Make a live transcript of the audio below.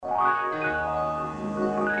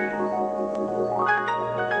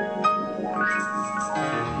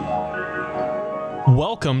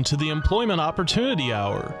Welcome to the Employment Opportunity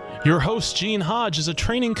Hour. Your host, Gene Hodge, is a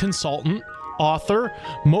training consultant, author,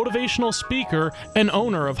 motivational speaker, and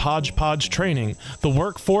owner of Hodgepodge Training, the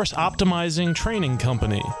workforce optimizing training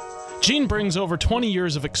company. Gene brings over 20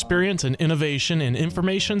 years of experience and innovation in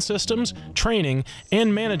information systems, training,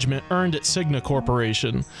 and management earned at Cigna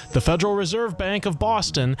Corporation, the Federal Reserve Bank of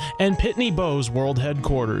Boston, and Pitney Bowes World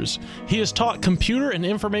Headquarters. He has taught computer and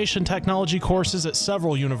information technology courses at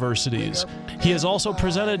several universities. He has also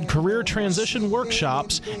presented career transition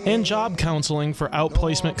workshops and job counseling for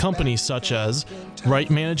outplacement companies such as Wright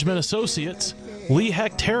Management Associates, Lee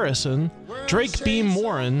Hecht Harrison, Drake Beam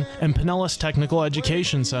Warren, and Pinellas Technical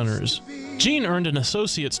Education Centers. Gene earned an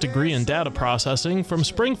associate's degree in data processing from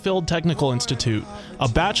Springfield Technical Institute, a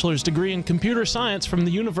bachelor's degree in computer science from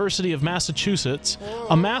the University of Massachusetts,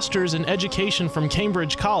 a master's in education from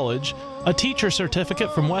Cambridge College, a teacher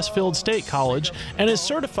certificate from Westfield State College, and is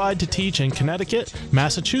certified to teach in Connecticut,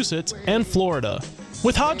 Massachusetts, and Florida.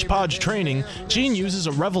 With Hodgepodge Training, Gene uses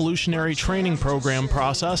a revolutionary training program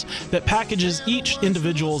process that packages each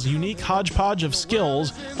individual's unique hodgepodge of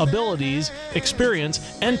skills, abilities, experience,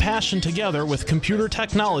 and passion together with computer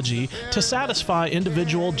technology to satisfy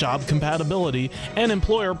individual job compatibility and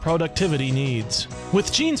employer productivity needs.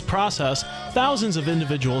 With Gene's process, thousands of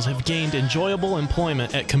individuals have gained enjoyable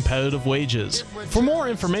employment at competitive wages. For more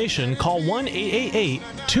information, call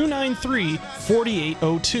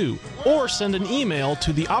 1-888-293-4802 or send an email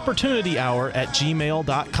to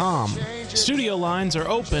theopportunityhour@gmail.com. Studio lines are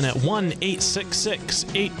open at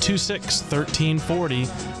 1-866-826-1340.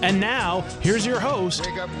 And now, here's your host,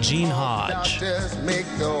 Gene Hodge.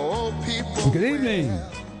 Good evening.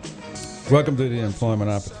 Welcome to the Employment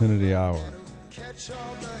Opportunity Hour,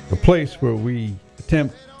 the place where we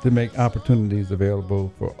attempt to make opportunities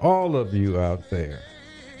available for all of you out there.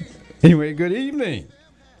 Anyway, good evening.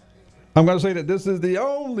 I'm going to say that this is the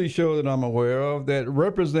only show that I'm aware of that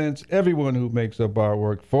represents everyone who makes up our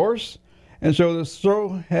workforce. And so the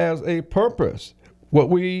show has a purpose. What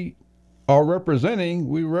we are representing,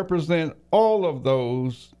 we represent all of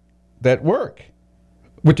those that work,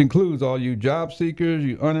 which includes all you job seekers,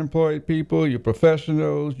 you unemployed people, you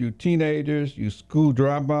professionals, you teenagers, you school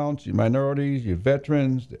dropouts, you minorities, you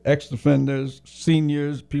veterans, the ex-offenders,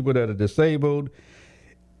 seniors, people that are disabled.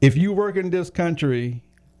 If you work in this country,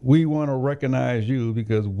 we want to recognize you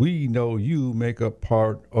because we know you make up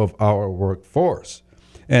part of our workforce.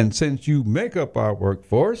 And since you make up our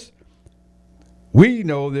workforce, we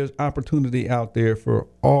know there's opportunity out there for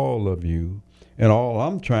all of you. And all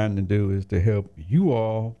I'm trying to do is to help you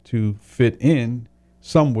all to fit in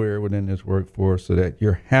somewhere within this workforce so that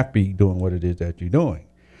you're happy doing what it is that you're doing.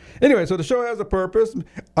 Anyway, so the show has a purpose.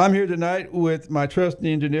 I'm here tonight with my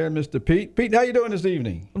trusty engineer, Mr. Pete. Pete, how you doing this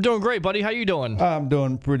evening? I'm doing great, buddy. How you doing? I'm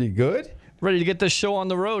doing pretty good. Ready to get this show on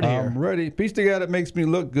the road here. I'm ready. Pete's the guy that makes me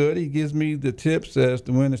look good. He gives me the tips as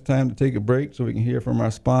to when it's time to take a break so we can hear from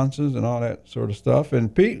our sponsors and all that sort of stuff.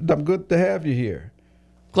 And Pete, I'm good to have you here.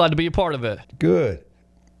 Glad to be a part of it. Good.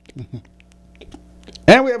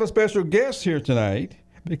 And we have a special guest here tonight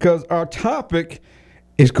because our topic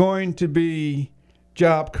is going to be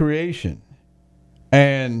job creation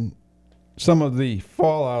and some of the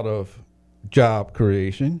fallout of job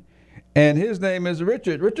creation. And his name is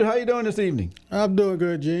Richard. Richard, how you doing this evening? I'm doing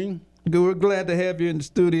good, Gene. Good. We're glad to have you in the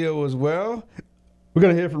studio as well. We're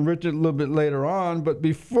going to hear from Richard a little bit later on. But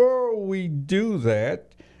before we do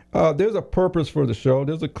that, there's a purpose for the show.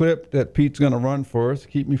 There's a clip that Pete's going to run for us.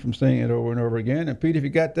 Keep me from saying it over and over again. And Pete, if you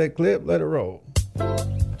got that clip, let it roll.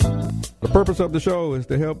 The purpose of the show is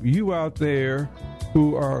to help you out there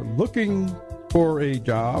who are looking for a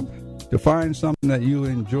job to find something that you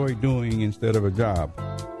enjoy doing instead of a job,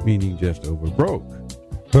 meaning just over broke.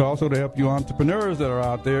 But also to help you entrepreneurs that are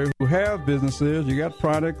out there who have businesses, you got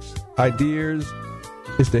products, ideas.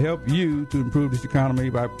 It's to help you to improve this economy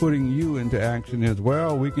by putting you into action as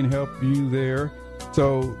well. We can help you there.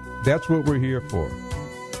 So that's what we're here for.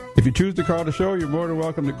 If you choose to call the show, you're more than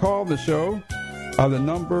welcome to call the show. The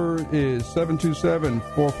number is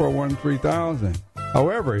 727-441-3000.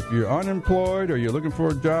 However, if you're unemployed or you're looking for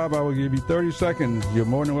a job, I will give you 30 seconds. You're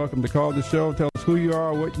more than welcome to call the show. Tell us who you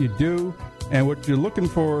are, what you do, and what you're looking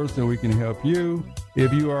for so we can help you.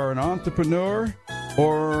 If you are an entrepreneur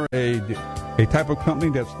or a type of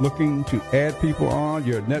company that's looking to add people on,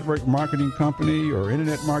 you're a network marketing company or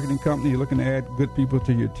internet marketing company, you're looking to add good people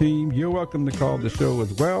to your team, you're welcome to call the show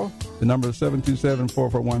as well. The number is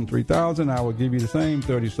 727-441-3000. I will give you the same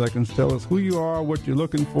 30 seconds. Tell us who you are, what you're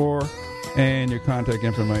looking for, and your contact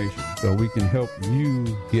information so we can help you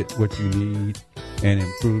get what you need and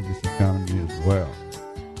improve this economy as well.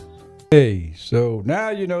 Hey, so now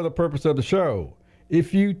you know the purpose of the show.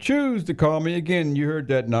 if you choose to call me, again, you heard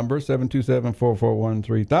that number,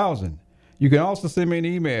 727-441-3000. You can also send me an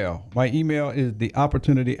email. My email is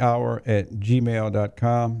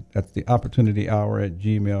theopportunityhour@gmail.com. That's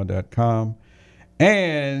theopportunityhour@gmail.com.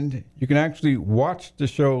 And you can actually watch the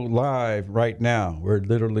show live right now. We're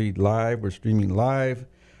literally live. We're streaming live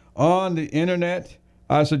on the internet.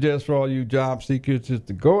 I suggest for all you job seekers is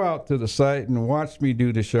to go out to the site and watch me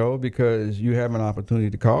do the show, because you have an opportunity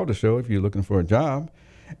to call the show if you're looking for a job.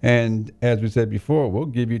 And as we said before, we'll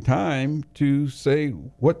give you time to say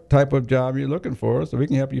what type of job you're looking for, so we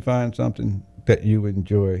can help you find something that you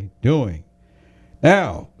enjoy doing.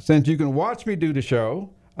 Now, since you can watch me do the show,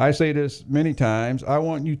 I say this many times, I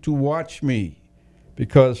want you to watch me,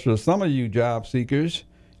 because for some of you job seekers,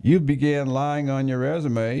 you began lying on your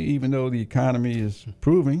resume, even though the economy is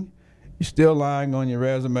improving. You're still lying on your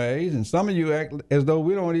resumes, and some of you act as though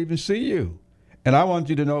we don't even see you. And I want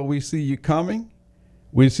you to know we see you coming,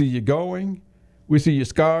 we see you going, we see your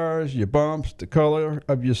scars, your bumps, the color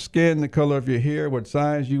of your skin, the color of your hair, what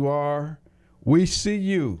size you are. We see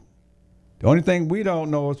you. The only thing we don't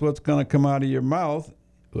know is what's going to come out of your mouth,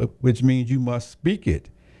 which means you must speak it.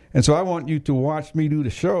 And so I want you to watch me do the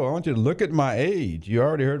show. I want you to look at my age. You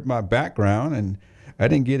already heard my background, and I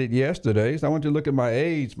didn't get it yesterday. So I want you to look at my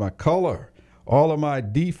age, my color, all of my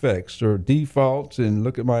defects or defaults, and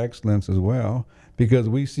look at my excellence as well, because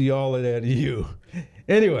we see all of that in you.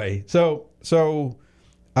 Anyway, so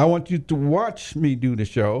I want you to watch me do the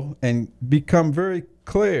show and become very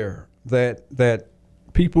clear that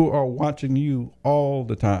people are watching you all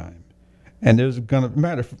the time. And there's going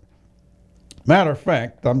to Matter of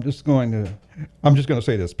fact, I'm just going to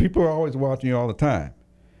say this. People are always watching you all the time.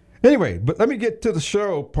 Anyway, but let me get to the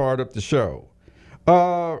show part of the show.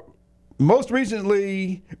 Most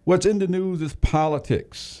recently, what's in the news is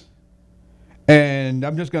politics. And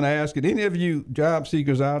I'm just going to ask it, any of you job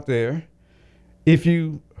seekers out there, if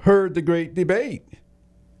you heard the great debate,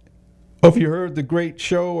 or if you heard the great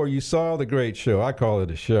show, or you saw the great show. I call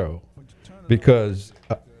it a show because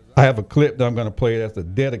I have a clip that I'm going to play that's a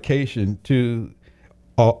dedication to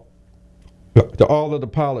all of the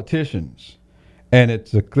politicians. And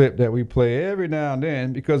it's a clip that we play every now and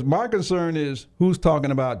then, because my concern is who's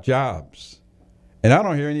talking about jobs. And I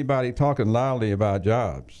don't hear anybody talking loudly about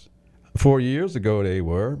jobs. 4 years ago they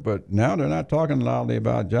were, but now they're not talking loudly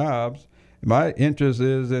about jobs. My interest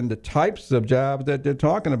is in the types of jobs that they're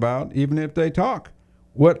talking about, even if they talk.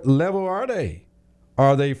 What level are they?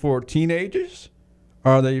 Are they for teenagers?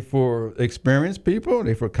 Are they for experienced people? Are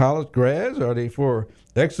they for college grads? Are they for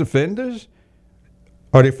ex-offenders?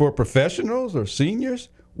 Are they for professionals or seniors?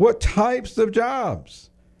 What types of jobs?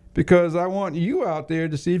 Because I want you out there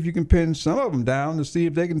to see if you can pin some of them down to see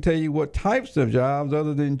if they can tell you what types of jobs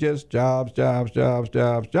other than just jobs.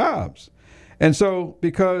 And so,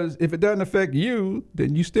 because if it doesn't affect you,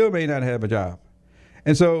 then you still may not have a job.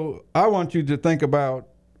 And so I want you to think about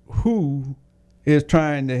who is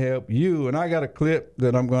trying to help you. And I got a clip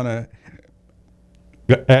that I'm going to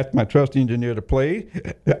ask my trust engineer to play.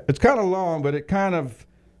 It's kind of long, but it kind of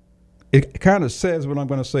says what I'm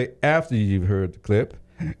going to say after you've heard the clip.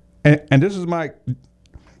 And this is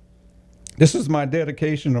my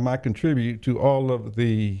dedication or my contribute to all of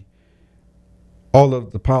the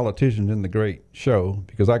politicians in the great show,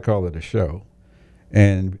 because I call it a show.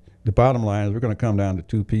 And the bottom line is we're going to come down to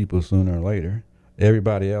two people sooner or later.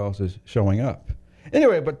 Everybody else is showing up.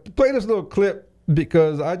 Anyway, but play this little clip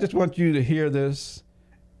because I just want you to hear this,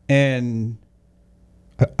 and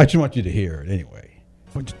I just want you to hear it anyway.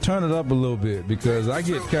 But you turn it up a little bit because I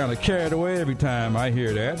get kind of carried away every time I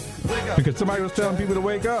hear that, because somebody was telling people to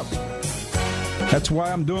wake up. That's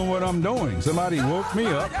why I'm doing what I'm doing. Somebody woke me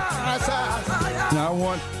up. Now I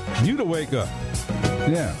want you to wake up.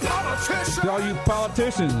 Yeah. All you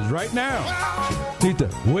politicians right now need to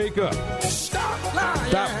wake up.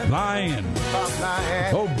 Stop lying. A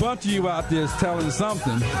whole bunch of you out there is telling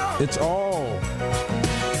something. It's all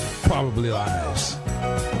probably lies.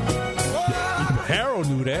 Harold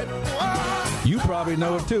knew that. You probably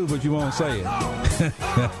know it too, but you won't say it.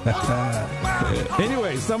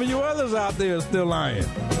 Anyway, some of you others out there are still lying.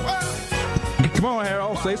 Come on,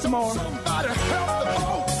 Harold, say some more.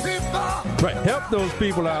 Right, help those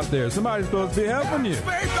people out there. Somebody's supposed to be helping you.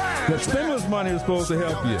 That stimulus money is supposed to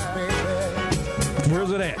help you.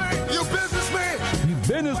 Where's it at? You businessmen. You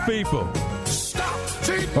business people.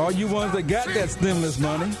 All you ones that got that stimulus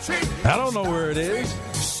money, I don't know where it is.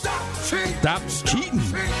 Stop cheating.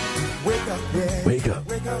 Wake up.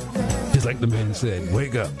 Just like the man said,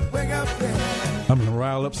 wake up. I'm going to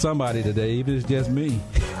rile up somebody today, even if it's just me.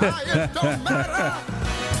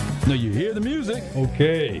 Now you hear the music?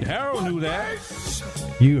 Okay. Harold knew that.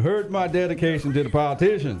 You heard my dedication to the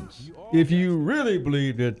politicians. If you really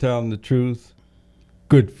believe they're telling the truth,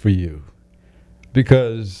 good for you.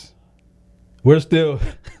 Because we're still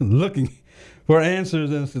looking for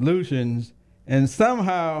answers and solutions. And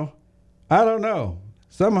somehow, I don't know,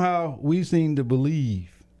 somehow we seem to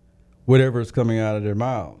believe whatever is coming out of their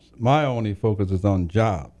mouths. My only focus is on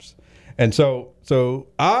jobs. And so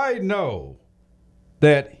I know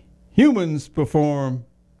that humans perform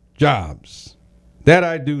jobs. That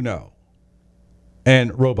I do know.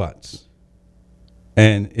 And robots.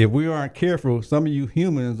 And if we aren't careful, some of you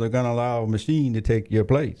humans are going to allow a machine to take your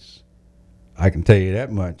place. I can tell you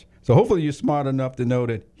that much. So hopefully you're smart enough to know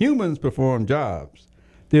that humans perform jobs.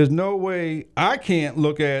 There's no way I can't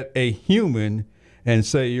look at a human and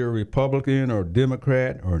say you're a Republican or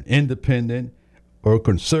Democrat or an independent or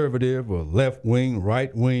conservative or left wing,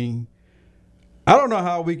 right wing. I don't know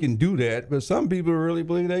how we can do that, but some people really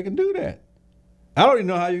believe they can do that. I don't even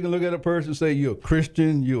know how you can look at a person and say you're a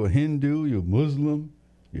Christian, you're a Hindu, you're Muslim,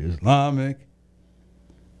 you're Islamic.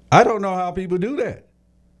 I don't know how people do that.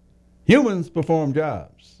 Humans perform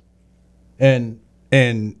jobs. And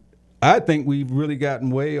I think we've really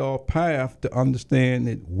gotten way off path to understand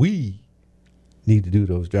that we need to do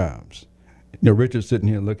those jobs. You know, Richard's sitting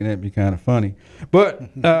here looking at me kind of funny. But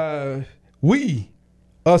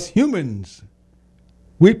us humans,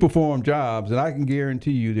 we perform jobs, and I can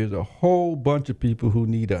guarantee you there's a whole bunch of people who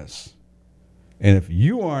need us. And if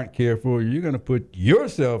you aren't careful, you're going to put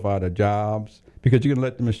yourself out of jobs because you're going to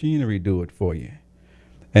let the machinery do it for you.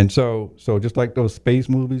 And so just like those space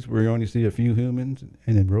movies where you only see a few humans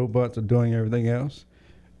and then robots are doing everything else,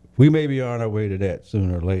 we may be on our way to that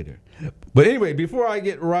sooner or later. But anyway, before I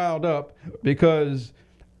get riled up, because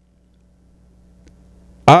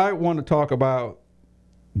I want to talk about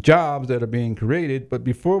jobs that are being created, but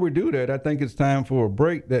before we do that, I think it's time for a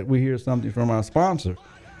break that we hear something from our sponsor.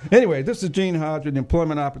 Anyway, this is Gene Hodge with the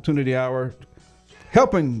Employment Opportunity Hour,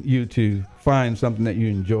 helping you to find something that you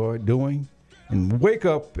enjoy doing and wake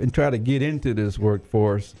up and try to get into this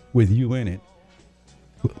workforce with you in it.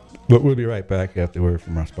 But we'll be right back after word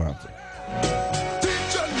from our sponsor.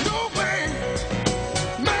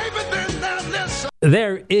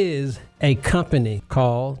 There is a company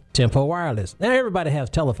called Tempo Wireless. Now, everybody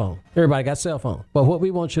has telephone. Everybody got cell phone. But what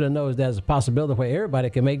we want you to know is there's a possibility where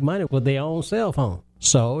everybody can make money with their own cell phone.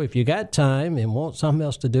 So if you got time and want something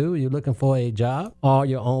else to do, you're looking for a job or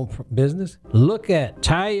your own business, look at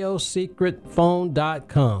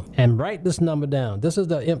TioSecretPhone.com and write this number down. This is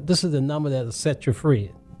the number that will set you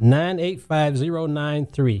free.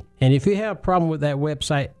 985093. And if you have a problem with that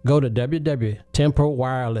website, go to www.Tempo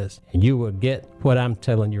Wireless and you will get what I'm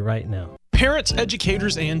telling you right now. Parents,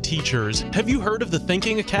 educators, and teachers, have you heard of the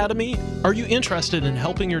Thinking Academy? Are you interested in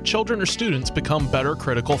helping your children or students become better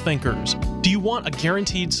critical thinkers? Do you want a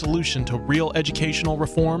guaranteed solution to real educational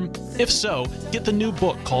reform? If so, get the new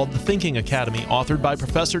book called The Thinking Academy, authored by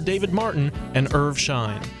Professor David Martin and Irv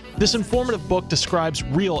Schein. This informative book describes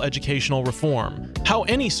real educational reform, how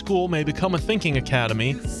any school may become a thinking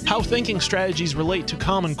academy, how thinking strategies relate to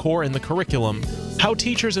Common Core in the curriculum, how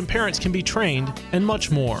teachers and parents can be trained, and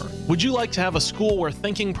much more. Would you like to have a school where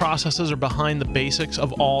thinking processes are behind the basics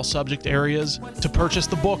of all subject areas? To purchase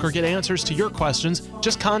the book or get answers to your questions,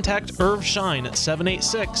 just contact Irv Schein at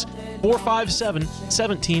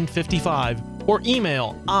 786-457-1755 or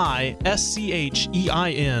email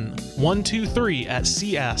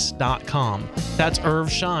ISCHEIN123@cs.com. That's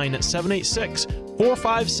Irv Schein at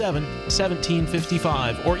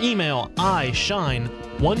 786-457-1755 or email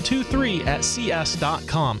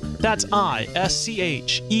ISHEIN123@cs.com. That's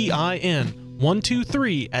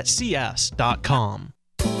ISCHEIN123@cs.com.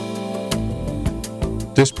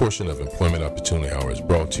 This portion of Employment Opportunity Hour is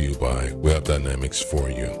brought to you by Web Dynamics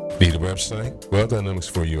 4U. Need a website? Web Dynamics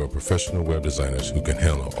 4U are professional web designers who can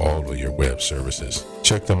handle all of your web services.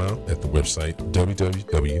 Check them out at the website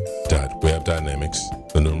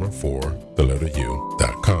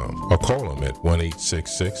www.webdynamics4u.com or call them at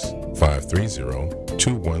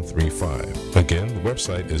 1-866-530-2135. Again, the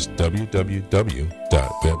website is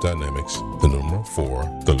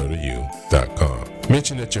www.webdynamics4u.com.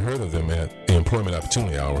 Mention that you heard of them at the Employment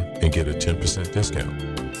Opportunity Hour and get a 10% discount.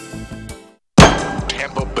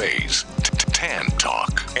 Tampa Bay's Tan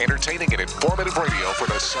Talk. Entertaining and informative radio for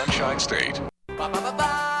the Sunshine State.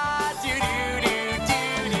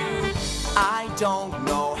 I don't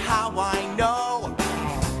know how I know,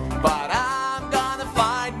 but I'm gonna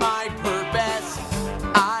find my purpose.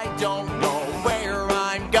 I don't know where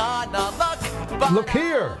I'm gonna look, but Look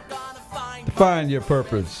here to find your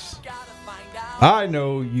purpose. I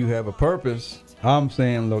know you have a purpose. I'm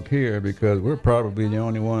saying look here because we're probably the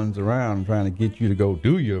only ones around trying to get you to go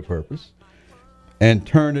do your purpose and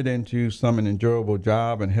turn it into some enjoyable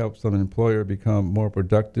job and help some employer become more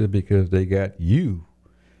productive because they got you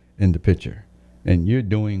in the picture and you're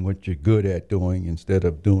doing what you're good at doing instead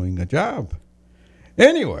of doing a job.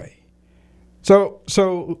 Anyway, so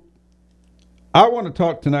I want to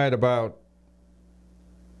talk tonight about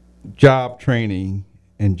job training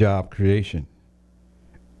and job creation.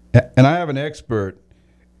 And I have an expert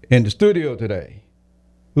in the studio today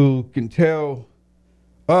who can tell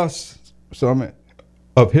us some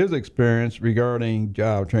of his experience regarding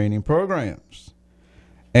job training programs.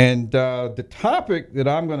 And the topic that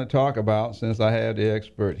I'm going to talk about, since I have the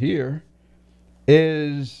expert here,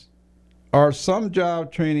 is, are some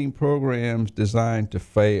job training programs designed to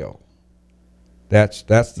fail? That's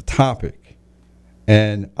the topic.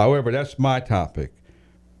 And however, that's my topic.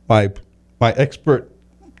 My expert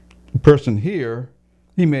person here,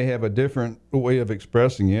 he may have a different way of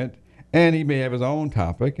expressing it, and he may have his own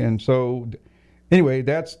topic. And so, anyway,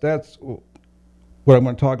 that's what I'm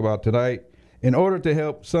going to talk about tonight. In order to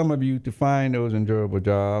help some of you to find those enjoyable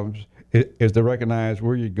jobs, is to recognize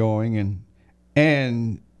where you're going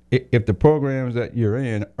and if the programs that you're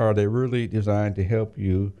in, are they really designed to help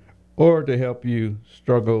you or to help you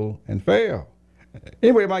struggle and fail?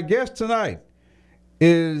 Anyway, my guest tonight,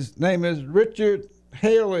 his name is Richard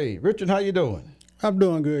Haley. Richard, how you doing? I'm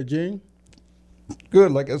doing good, Gene.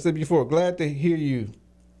 Good. Like I said before, glad to hear you.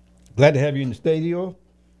 Glad to have you in the studio.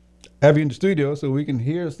 Have you in the studio so we can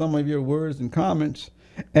hear some of your words and comments.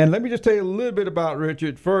 And let me just tell you a little bit about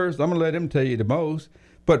Richard first. I'm going to let him tell you the most.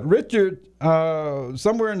 But Richard,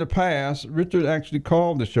 somewhere in the past, Richard actually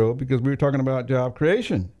called the show because we were talking about job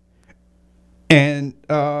creation. And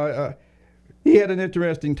he had an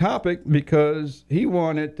interesting topic because he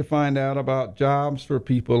wanted to find out about jobs for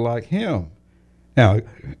people like him. Now,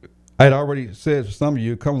 I'd already said for some of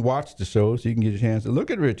you, come watch the show so you can get a chance to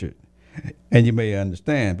look at Richard, and you may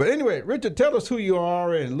understand. But anyway, Richard, tell us who you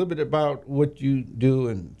are and a little bit about what you do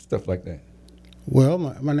and stuff like that. Well,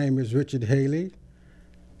 my name is Richard Haley,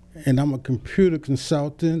 and I'm a computer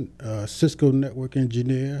consultant, Cisco network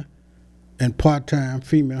engineer, and part-time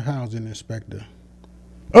female housing inspector.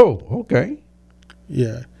 Oh, okay.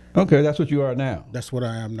 Yeah. Okay, that's what you are now. That's what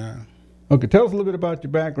I am now. Okay, tell us a little bit about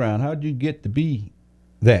your background. How did you get to be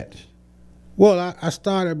that? Well, I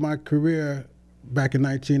started my career back in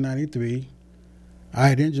 1993. I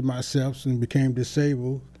had injured myself and became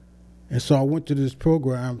disabled, and so I went to this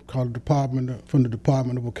program called from the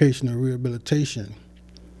Department of Vocational Rehabilitation.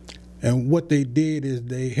 And what they did is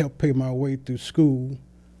they helped pay my way through school,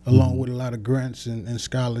 along with a lot of grants and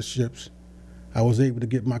scholarships. I was able to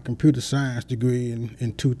get my computer science degree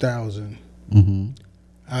in 2000. Mm-hmm.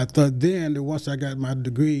 I thought then that once I got my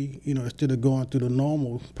degree, instead of going through the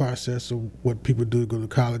normal process of what people do to go to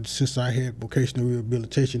college, since I had vocational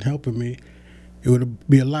rehabilitation helping me, it would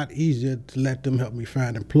be a lot easier to let them help me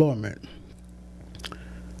find employment.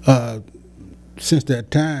 Since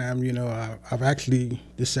that time, I've actually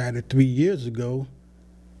decided 3 years ago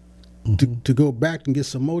to go back and get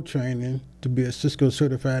some more training to be a Cisco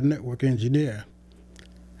certified network engineer.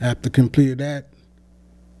 After completing that,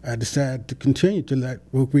 I decided to continue to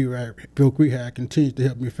let Voc Rehab continue to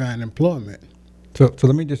help me find employment. So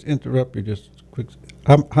let me just interrupt you just quick.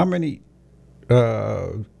 How many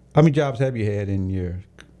jobs have you had in your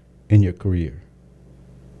career?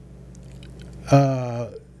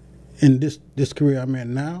 In this career I'm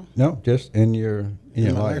in now? No, just in your my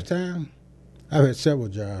life. lifetime. I've had several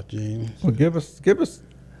jobs, Gene. Well, give us.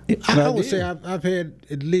 I would say I've had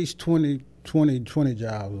at least 20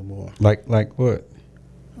 jobs or more. Like what?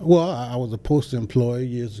 Well, I was a postal employee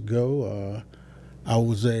years ago. I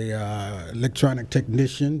was a electronic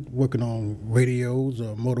technician working on radios,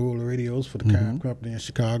 Motorola radios for the Chime Company in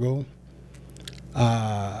Chicago.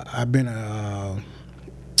 I've been a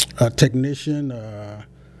technician.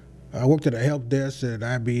 I worked at a help desk at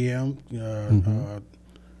IBM,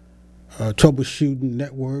 troubleshooting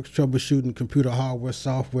networks, troubleshooting computer hardware,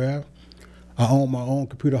 software. I own my own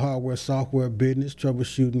computer hardware, software business,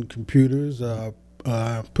 troubleshooting computers,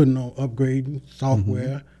 putting on upgrading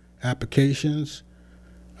software, applications.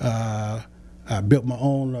 I built my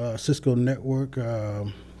own Cisco network,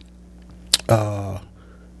 and I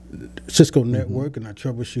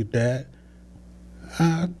troubleshoot that.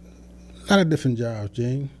 A lot of different jobs,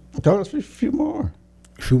 Gene. Tell us a few more.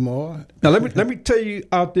 A few more. Now let me tell you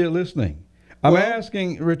out there listening. I'm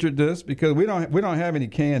asking Richard this because we don't have any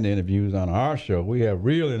canned interviews on our show. We have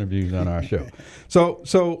real interviews on our show.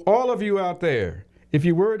 So all of you out there, if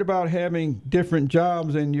you're worried about having different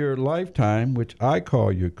jobs in your lifetime, which I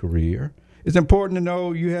call your career, It's important to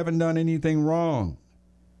know you haven't done anything wrong.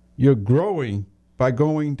 You're growing by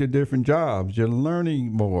going to different jobs. You're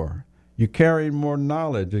learning more. You're carrying more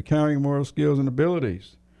knowledge. You're carrying more skills and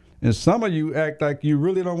abilities. And some of you act like you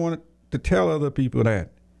really don't want to tell other people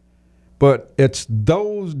that. But it's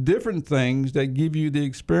those different things that give you the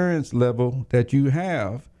experience level that you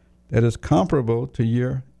have that is comparable to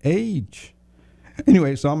your age.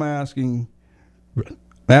 Anyway, so I'm asking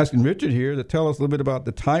Richard here to tell us a little bit about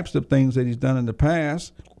the types of things that he's done in the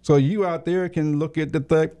past, so you out there can look at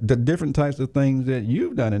the different types of things that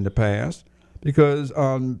you've done in the past, because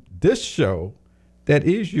on this show, that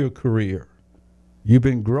is your career. You've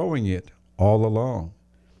been growing it all along.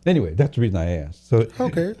 Anyway, that's the reason I asked. So,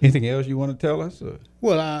 okay. Anything else you want to tell us? Or?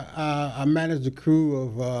 Well, I managed a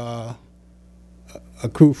crew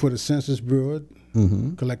for the Census Bureau,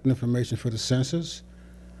 collecting information for the census.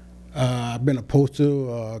 I've been a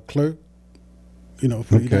postal clerk, for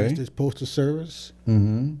the United States Postal Service.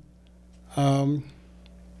 I've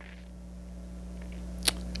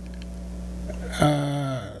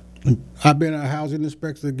been a housing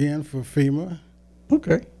inspector again for FEMA.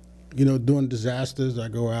 Okay. Doing disasters, I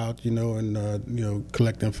go out, and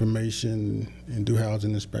collect information and do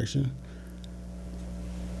housing inspection.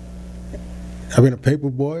 I've been a paper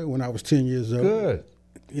boy when I was 10 years old. Good.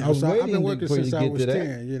 I've been working since I was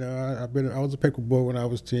 10. I was a paper boy when I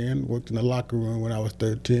was 10. Worked in the locker room when I was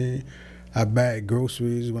 13. I bagged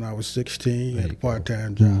groceries when I was 16. Had a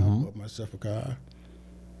part-time job. Bought myself a car.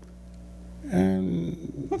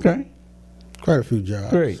 And quite a few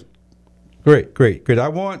jobs. Great. I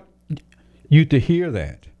want you to hear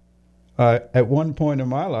that. At one point in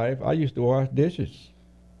my life, I used to wash dishes,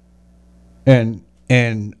 and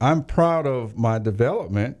I'm proud of my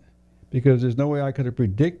development, because there's no way I could have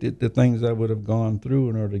predicted the things I would have gone through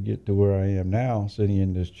in order to get to where I am now, sitting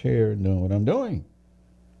in this chair and doing what I'm doing.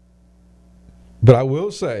 But I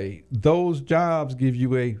will say, those jobs give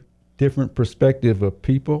you a different perspective of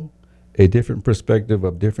people, a different perspective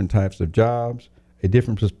of different types of jobs, a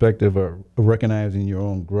different perspective of recognizing your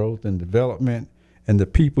own growth and development and the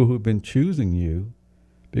people who've been choosing you,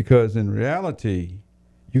 because in reality,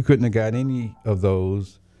 you couldn't have got any of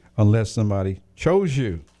those unless somebody chose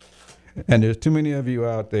you. And there's too many of you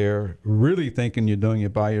out there really thinking you're doing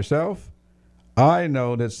it by yourself. I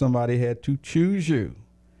know that somebody had to choose you.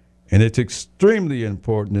 And it's extremely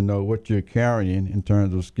important to know what you're carrying in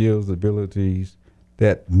terms of skills, abilities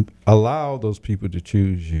that allow those people to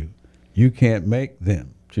choose you. You can't make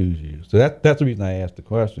them choose you. So that's the reason I asked the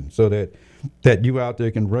question, so that you out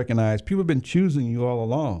there can recognize people have been choosing you all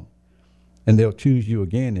along, and they'll choose you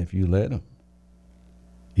again if you let them.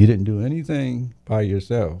 You didn't do anything by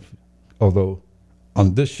yourself, although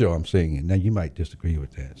on this show I'm saying it. Now, you might disagree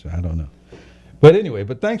with that, so I don't know. But anyway,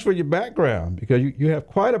 thanks for your background, because you have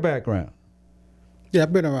quite a background. Yeah,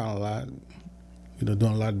 I've been around a lot, doing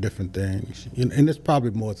a lot of different things. And there's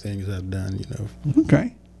probably more things I've done,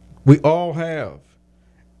 Okay. We all have.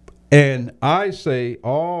 And I say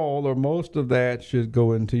all or most of that should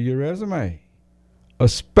go into your resume,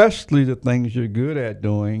 especially the things you're good at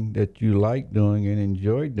doing, that you like doing and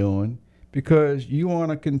enjoy doing, because you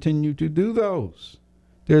want to continue to do those.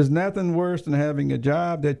 There's nothing worse than having a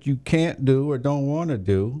job that you can't do or don't want to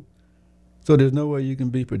do, so there's no way you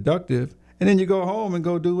can be productive, and then you go home and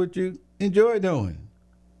go do what you enjoy doing,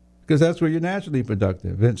 because that's where you're naturally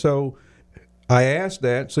productive. And so I ask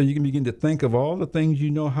that so you can begin to think of all the things you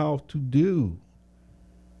know how to do.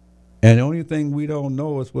 And the only thing we don't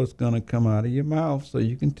know is what's going to come out of your mouth, so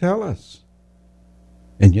you can tell us.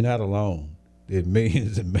 And you're not alone. There are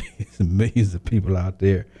millions and millions and millions of people out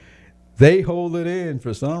there. They hold it in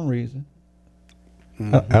for some reason.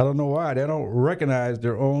 I don't know why. They don't recognize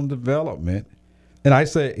their own development. And I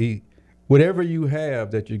say, whatever you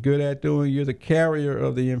have that you're good at doing, you're the carrier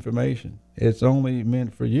of the information. It's only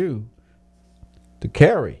meant for you to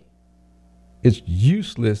carry. It's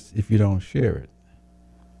useless if you don't share it.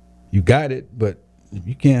 You got it, but if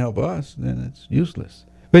you can't help us, then it's useless.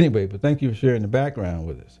 But anyway, thank you for sharing the background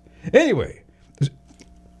with us. Anyway,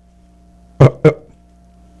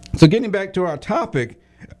 so getting back to our topic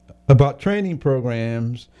about training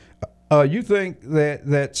programs, you think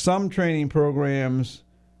that some training programs,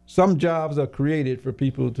 some jobs are created for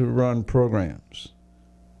people to run programs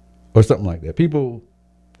or something like that. People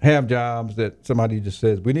have jobs that somebody just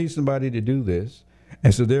says, we need somebody to do this,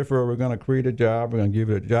 and so therefore we're going to create a job, we're going to give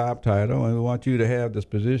it a job title, and we want you to have this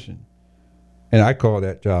position. And I call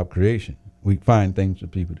that job creation. We find things for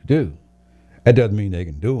people to do. That doesn't mean they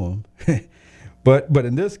can do them. But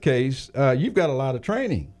in this case, you've got a lot of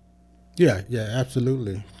training. Yeah,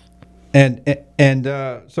 absolutely. And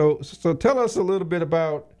so tell us a little bit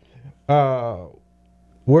about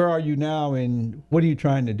where are you now, and what are you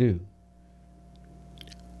trying to do?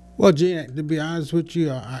 Well, Gene, to be honest with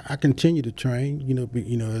you, I continue to train.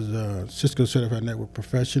 As a Cisco Certified Network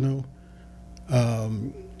Professional,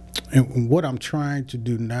 and what I'm trying to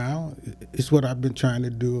do now is what I've been trying to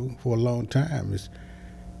do for a long time. Is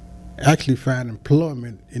actually find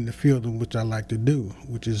employment in the field in which I like to do,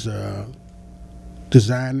 which is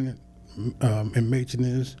designing and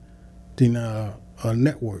maintenance the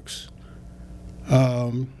networks.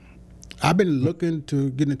 I've been looking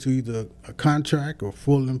to get into either a contract or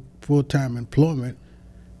full-time employment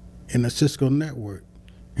in a Cisco network,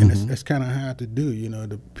 and that's kind of hard to do.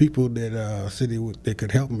 The people that said they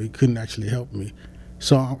could help me couldn't actually help me,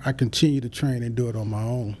 so I continue to train and do it on my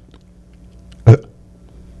own.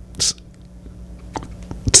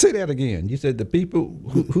 Say that again. You said the people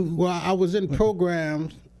who Well, I was in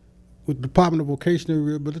programs with the Department of Vocational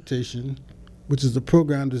Rehabilitation, which is a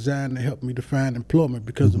program designed to help me to find employment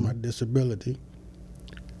because of my disability.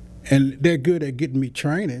 And they're good at getting me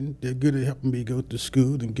training. They're good at helping me go to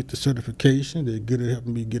school and get the certification. They're good at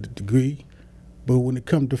helping me get a degree. But when it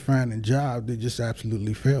comes to finding jobs, they just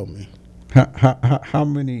absolutely fail me. How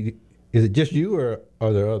many? Is it just you, or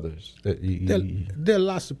are there others that There are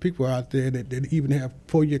lots of people out there that even have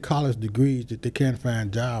 4-year college degrees that they can't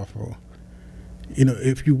find jobs for.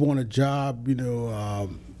 If you want a job,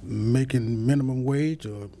 making minimum wage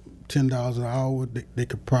or $10 an hour, they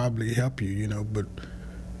could probably help you, But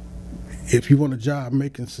if you want a job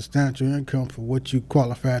making substantial income for what you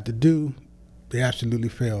qualified to do, they absolutely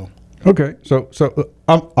fail. Okay, so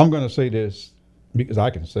I'm going to say this because I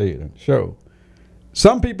can say it on the show.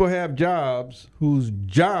 Some people have jobs whose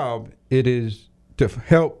job it is to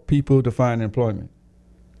help people to find employment.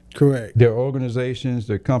 Correct. Their organizations,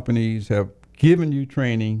 their companies have given you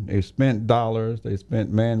training. They spent dollars, they spent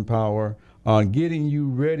manpower on getting you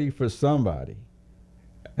ready for somebody.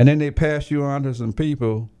 And then they pass you on to some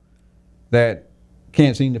people that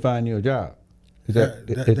can't seem to find you a job.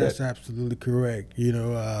 That's absolutely correct.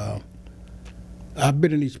 I've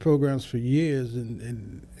been in these programs for years,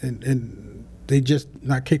 and they just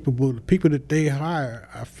not capable. The people that they hire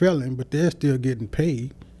are failing, but they're still getting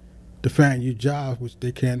paid to find you jobs, which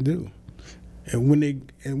they can't do.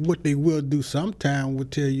 And what they will do sometime will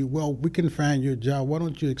tell you, well, we can find you a job. Why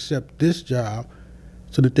don't you accept this job,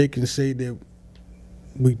 so that they can say that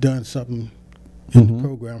we've done something in the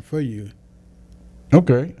program for you.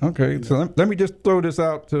 Okay. So let me just throw this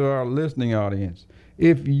out to our listening audience.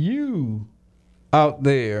 If you out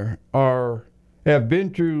there have been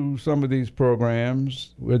through some of these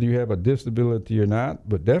programs, whether you have a disability or not,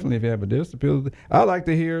 but definitely if you have a disability, I'd like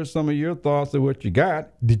to hear some of your thoughts of what you got.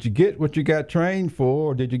 Did you get what you got trained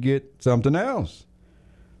for, or did you get something else?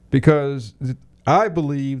 Because I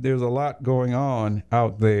believe there's a lot going on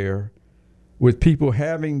out there with people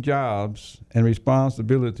having jobs and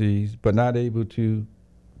responsibilities but not able to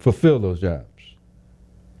fulfill those jobs.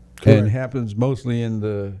 Correct. And it happens mostly in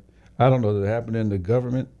the, I don't know, does it happen in the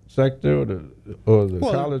government sector or the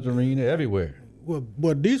college arena, everywhere? Well,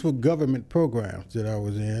 these were government programs that I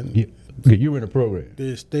was in. You were in a program?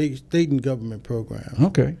 The state and government programs.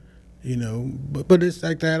 Okay. But it's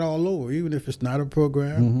like that all over. Even if it's not a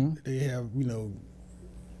program, they have,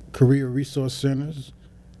 career resource centers.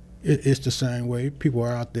 It's the same way. People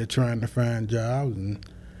are out there trying to find jobs,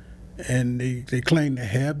 and they claim to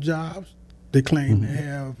have jobs. They claim to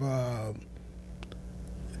have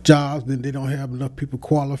jobs, then they don't have enough people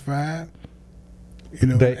qualified.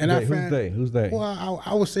 Who's they? Well,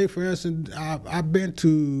 I would say, for instance, I've been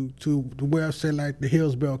to the website like the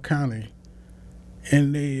Hillsborough County,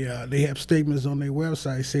 and they have statements on their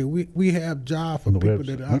website say we have jobs for people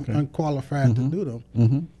that are unqualified to do them,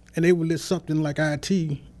 and they would list something like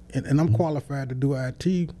IT. And I'm qualified to do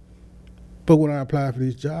IT, but when I apply for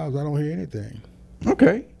these jobs, I don't hear anything.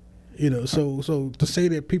 Okay. So to say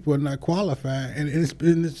that people are not qualified, and it's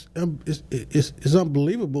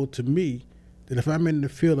unbelievable to me that if I'm in the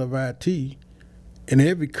field of IT, and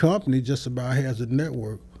every company just about has a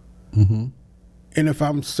network, and if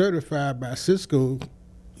I'm certified by Cisco,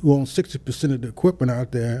 who owns 60% of the equipment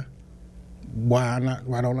out there, why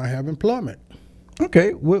don't I have employment?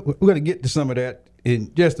 Okay, we're going to get to some of that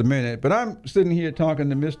in just a minute, but I'm sitting here talking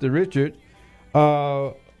to Mr. Richard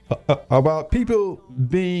about people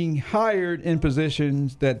being hired in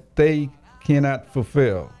positions that they cannot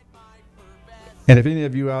fulfill. And if any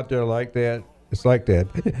of you out there like that, it's like that.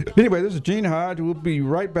 Anyway, this is Gene Hodge. We'll be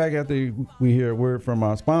right back after we hear a word from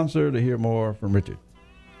our sponsor to hear more from Richard.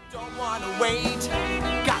 Don't want to wait.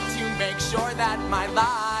 Got to make sure that my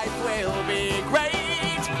life will be great.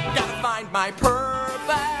 Gotta find my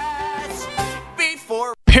purpose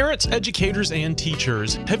before. Parents Parents, educators, and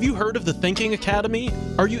teachers, have you heard of the Thinking Academy?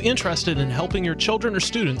 Are you interested in helping your children or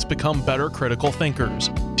students become better critical thinkers?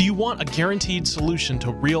 Do you want a guaranteed solution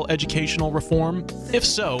to real educational reform? If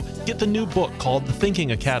so, get the new book called The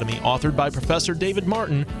Thinking Academy, authored by Professor David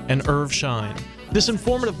Martin and Irv Schein. This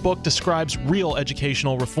informative book describes real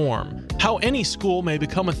educational reform, how any school may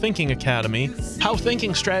become a thinking academy, how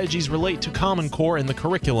thinking strategies relate to Common Core in the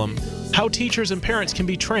curriculum, how teachers and parents can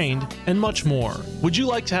be trained, and much more. Would you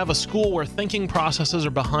like to have a school where thinking processes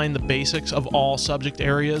are behind the basics of all subject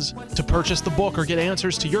areas? To purchase the book or get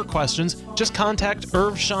answers to your questions, just contact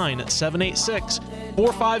Irv Schein at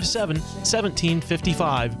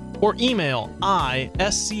 786-457-1755 or email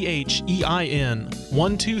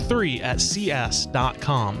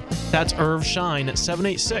ISCHEIN123@cs.com. That's Irv Schein at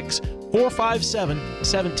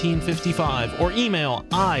 786-457-1755 or email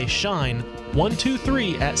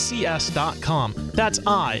ISHEIN123@cs.com. That's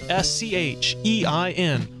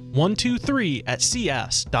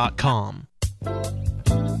ISCHEIN123@cs.com.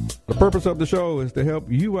 The purpose of the show is to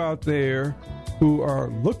help you out there who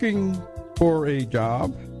are looking for a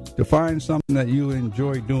job to find something that you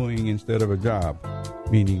enjoy doing instead of a job,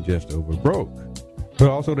 meaning just over broke. But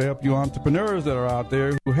also to help you entrepreneurs that are out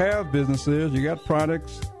there who have businesses, you got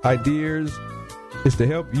products, ideas. It's to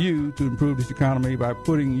help you to improve this economy by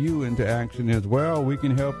putting you into action as well. We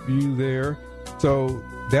can help you there. So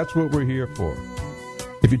that's what we're here for.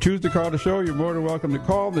 If you choose to call the show, you're more than welcome to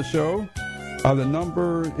call the show. The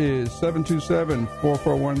number is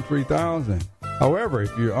 727-441-3000. However,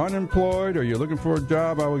 if you're unemployed or you're looking for a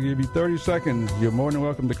job, I will give you 30 seconds. You're more than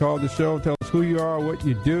welcome to call the show. Tell us who you are, what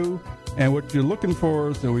you do, and what you're looking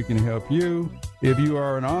for so we can help you. If you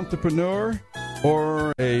are an entrepreneur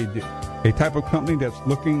or a type of company that's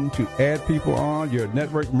looking to add people on, you're a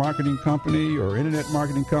network marketing company or internet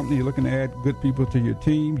marketing company, you're looking to add good people to your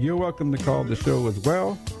team, you're welcome to call the show as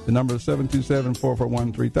well. The number is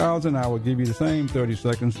 727-441-3000. I will give you the same 30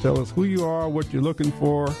 seconds. Tell us who you are, what you're looking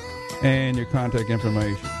for, and your contact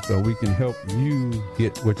information so we can help you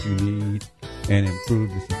get what you need and improve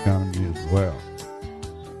this economy as well.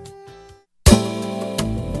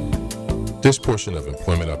 This portion of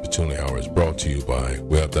Employment Opportunity Hour is brought to you by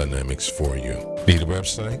Web Dynamics For You. Need a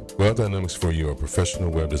website? Web Dynamics For You are professional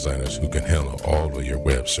web designers who can handle all of your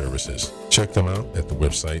web services. Check them out at the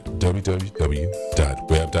website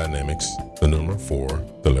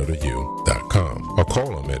www.webdynamics4u.com or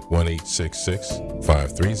call them at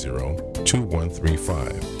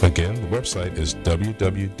 1-866-530-2135. Again, the website is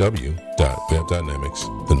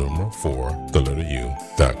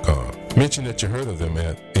www.webdynamics4u.com. Mention that you heard of them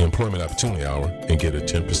at the Employment Opportunity Hour and get a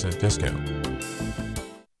 10% discount.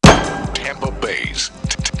 Tampa Bay's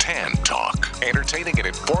Tan Talk. Entertaining and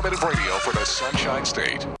informative radio for the Sunshine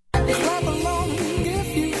State. Clap along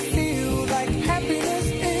if you feel like happiness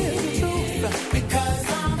is the truth.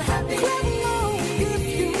 Because I'm happy. Clap along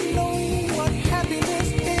if you know what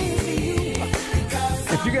happiness is to you.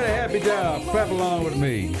 If you got a happy job, clap along with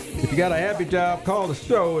me. If you got a happy job, call the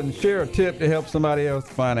show and share a tip to help somebody else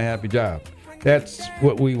find a happy job. That's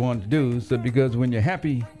what we want to do. So because when you're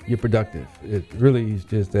happy, you're productive. It really is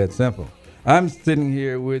just that simple. I'm sitting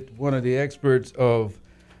here with one of the experts of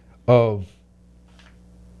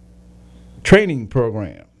training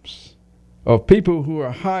programs, of people who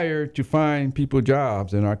are hired to find people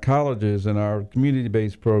jobs in our colleges and our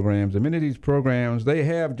community-based programs. And many of these programs, they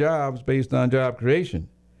have jobs based on job creation.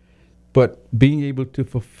 But being able to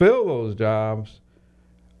fulfill those jobs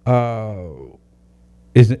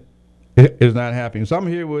is not happening. So I'm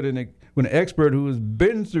here with an expert who has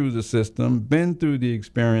been through the system, been through the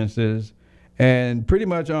experiences, and pretty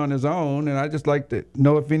much on his own. And I'd just like to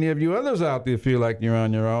know if any of you others out there feel like you're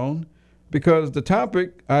on your own. Because the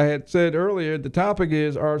topic, I had said earlier, the topic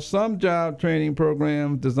is, are some job training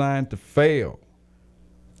programs designed to fail?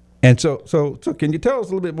 And so can you tell us a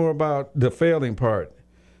little bit more about the failing part?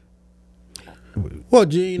 Well,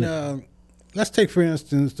 Gene, let's take, for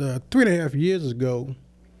instance, 3.5 years ago,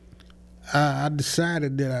 I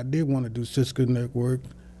decided that I did want to do Cisco Network.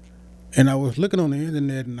 And I was looking on the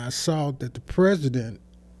internet, and I saw that the president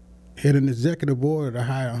had an executive order to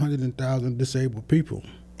hire 100,000 disabled people.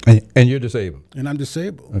 And you're disabled? And I'm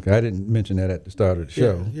disabled. Okay, I didn't mention that at the start of the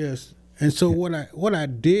show. Yes. And so what I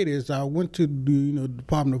did is I went to the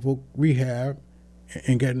Department of Rehab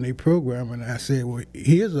and got in a program, and I said, well,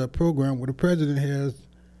 here's a program where the president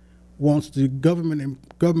wants the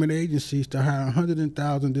government agencies to hire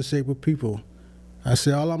 100,000 disabled people. I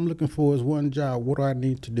said, all I'm looking for is one job. What do I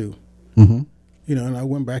need to do? Mm-hmm. And I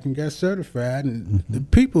went back and got certified, and the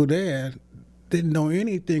people there didn't know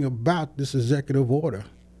anything about this executive order.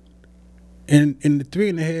 And in the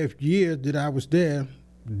 3.5 years that I was there,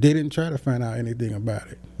 they didn't try to find out anything about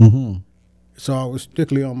it. Mm-hmm. So I was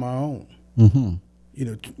strictly on my own.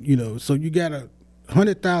 Mm-hmm. So you got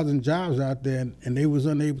 100,000 jobs out there, and they was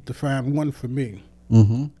unable to find one for me.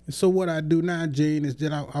 Mm-hmm. And so what I do now, Gene, is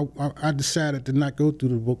that I decided to not go through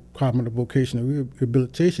the Department of Vocational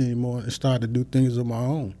Rehabilitation anymore and start to do things on my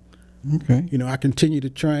own. Okay. I continue to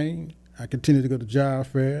train. I continue to go to job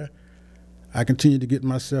fair. I continue to get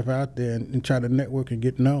myself out there and try to network and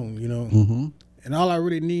get known, Mm-hmm. And all I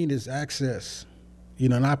really need is access,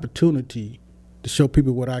 an opportunity to show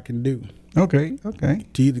people what I can do. Okay.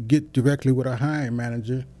 To either get directly with a hiring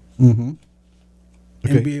manager Mm-hmm.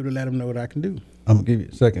 Okay. and be able to let them know what I can do. I'm gonna give you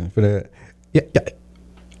a second for that. Yeah.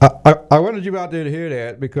 I wanted you out there to hear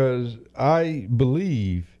that because I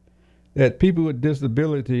believe that people with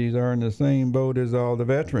disabilities are in the same boat as all the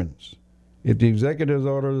veterans. If the executive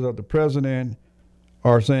orders of the president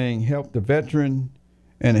are saying help the veteran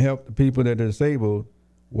and help the people that are disabled,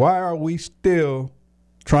 why are we still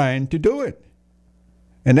trying to do it?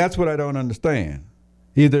 And that's what I don't understand.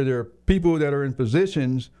 Either there are people that are in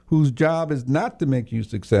positions whose job is not to make you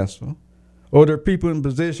successful, or there are people in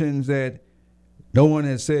positions that no one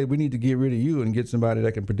has said we need to get rid of you and get somebody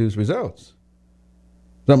that can produce results.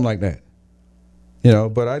 Something like that.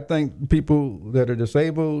 But I think people that are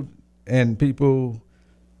disabled and people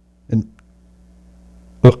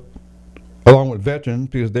along with veterans,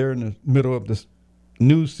 because they're in the middle of this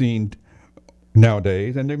news scene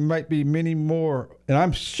nowadays, and there might be many more, and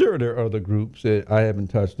I'm sure there are other groups that I haven't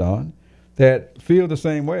touched on that feel the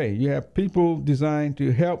same way. You have people designed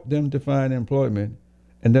to help them to find employment,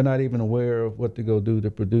 and they're not even aware of what to go do to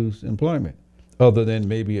produce employment, other than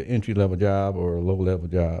maybe an entry-level job or a low-level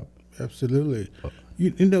job. Absolutely.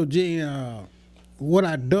 Gene, what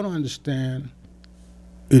I don't understand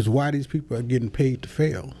is why these people are getting paid to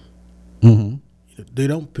fail. Mm-hmm. They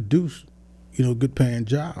don't produce, good-paying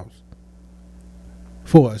jobs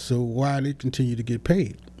for us, so why they continue to get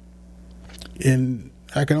paid? And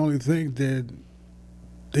I can only think that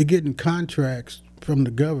they're getting contracts from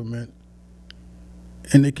the government,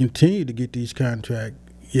 and they continue to get these contracts,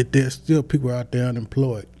 yet there's still people out there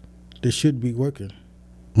unemployed that should be working.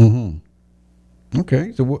 Mm-hmm.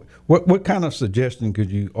 Okay, so what kind of suggestion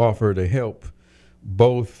could you offer to help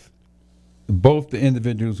both the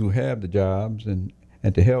individuals who have the jobs and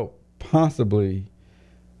to help possibly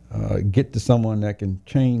get to someone that can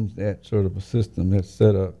change that sort of a system that's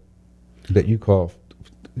set up that you call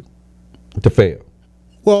to fail?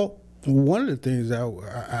 Well, one of the things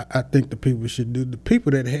I think the people should do, the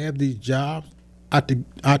people that have these jobs ought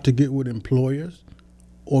to get with employers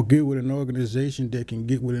or get with an organization that can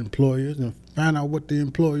get with employers and find out what the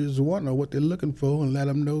employers want or what they're looking for and let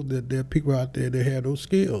them know that there are people out there that have those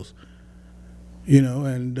skills.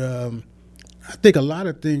 And I think a lot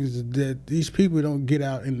of things that these people don't get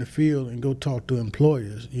out in the field and go talk to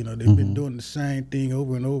employers. They've been doing the same thing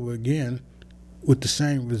over and over again with the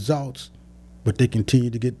same results, but they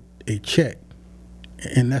continue to get a check.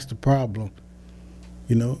 And that's the problem,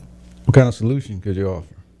 What kind of solution could you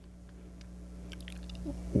offer?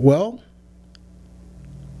 Well,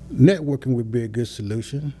 networking would be a good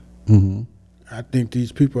solution. Mm-hmm. I think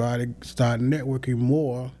these people ought to start networking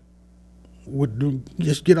more.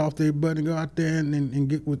 Just get off their butt and go out there and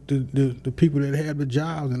get with the people that have the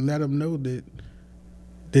jobs and let them know that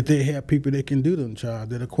they have people that can do them jobs,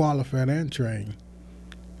 that are qualified and trained.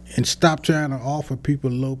 And stop trying to offer people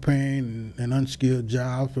low-paying and unskilled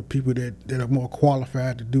jobs for people that are more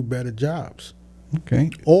qualified to do better jobs. Okay.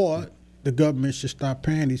 Or the government should stop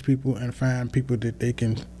paying these people and find people that they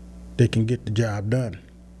can get the job done.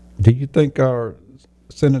 Do you think our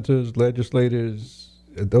senators, legislators,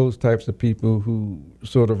 those types of people who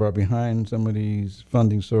sort of are behind some of these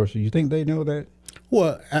funding sources, you think they know that?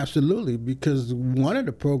 Well, absolutely, because one of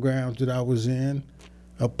the programs that I was in,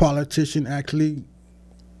 a politician actually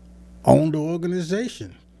owned the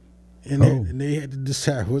organization. And they had to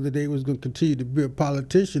decide whether they was going to continue to be a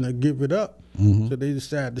politician or give it up. Mm-hmm. So they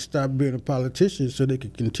decided to stop being a politician so they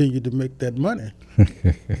could continue to make that money.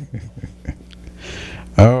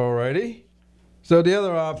 All righty. So the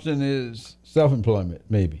other option is self-employment,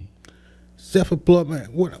 maybe.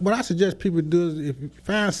 Self-employment. What I suggest people do is if you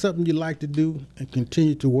find something you like to do and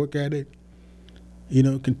continue to work at it,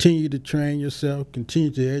 continue to train yourself, continue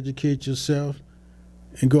to educate yourself,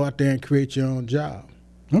 and go out there and create your own job.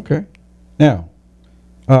 Okay. Now,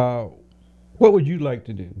 what would you like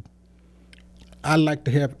to do? I'd like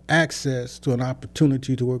to have access to an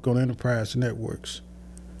opportunity to work on enterprise networks.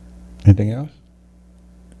 Anything else?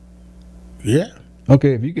 Yeah.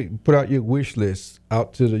 Okay, if you could put out your wish list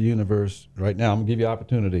out to the universe right now, I'm going to give you an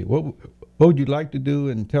opportunity. What What would you like to do,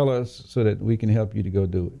 and tell us so that we can help you to go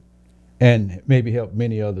do it, and maybe help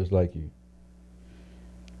many others like you?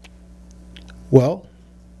 Well,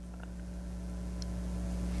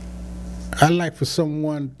 I'd like for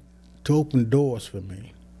someone to open doors for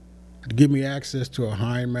me, to give me access to a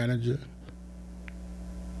hiring manager,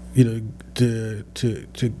 to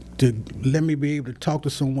let me be able to talk to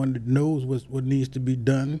someone that knows what needs to be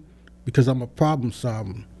done, because I'm a problem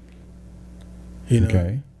solver.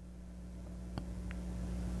 Okay.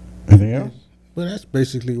 Anything else? Well, that's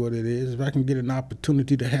basically what it is. If I can get an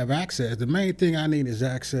opportunity to have access, the main thing I need is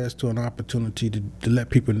access to an opportunity to let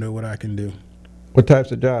people know what I can do. What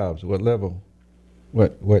types of jobs? What level?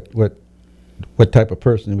 What type of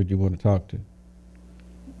person would you want to talk to?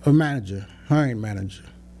 A manager, hiring manager.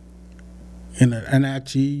 An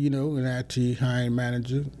IT, an IT hiring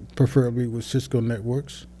manager, preferably with Cisco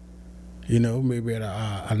networks. Maybe at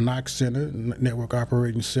a NOC center, network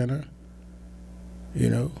operating center.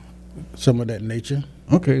 Some of that nature.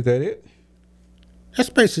 Okay, is that it? That's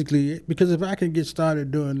basically it. Because if I can get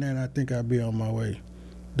started doing that, I think I'll be on my way.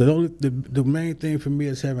 The main thing for me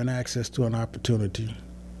is having access to an opportunity.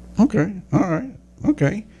 Okay, all right,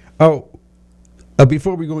 okay. Oh,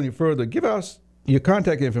 before we go any further, give us your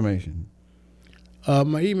contact information.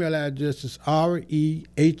 My email address is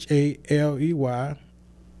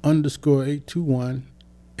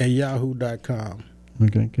REHALEY_821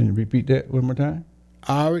 Okay, can you repeat that one more time?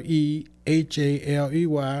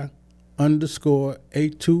 REHALEY_821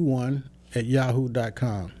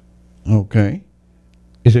 Okay.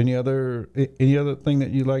 Is there any other thing that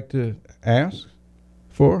you'd like to ask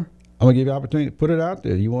for? I'm gonna give you an opportunity to put it out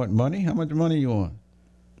there. You want money? How much money you want?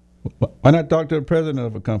 Why not talk to the president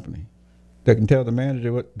of a company that can tell the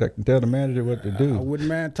manager what to do? I wouldn't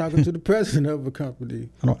mind talking to the president of a company.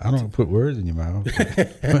 I don't want to put words in your mouth.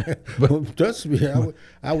 Well, trust me,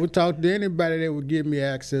 I would talk to anybody that would give me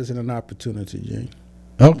access and an opportunity, Gene.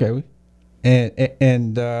 Okay.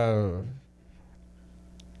 And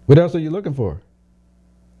what else are you looking for?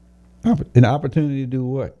 An opportunity to do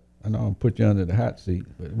what? I know I'm put you under the hot seat.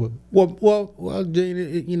 But well,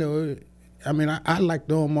 Gene, I'd like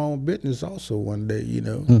to own my own business also one day,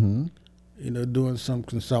 Mm-hmm. Doing some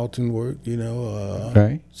consulting work,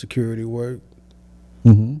 Okay. security work.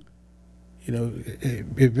 Mm-hmm.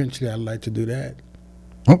 Eventually I'd like to do that.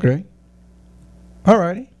 Okay. All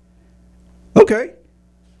righty. Okay.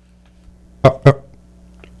 I'm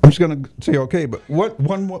just going to say okay, but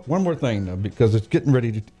one more thing, though, because it's getting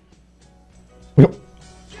ready to... What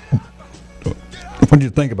do you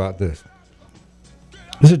think about this?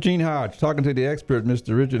 This is Gene Hodge talking to the expert,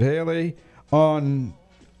 Mr. Richard Haley, on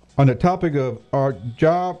the topic of our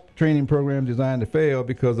job training program designed to fail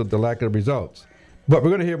because of the lack of results. But we're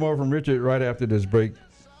going to hear more from Richard right after this break,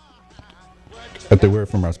 after word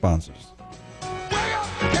from our sponsors.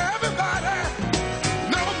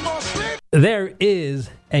 There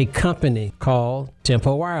is a company called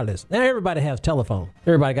Tempo Wireless. Now, everybody has telephone.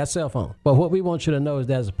 Everybody got cell phone. But what we want you to know is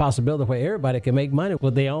there's a possibility where everybody can make money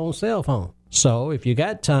with their own cell phone. So if you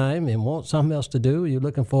got time and want something else to do, you're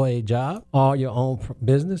looking for a job or your own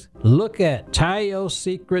business, look at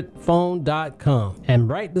TioSecretPhone.com and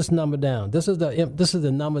write this number down. This is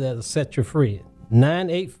the number that will set you free.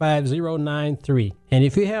 985-093. And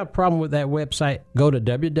if you have a problem with that website, go to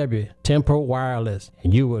www.Tempo Wireless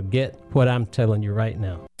and you will get what I'm telling you right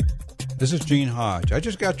now. This is Gene Hodge. I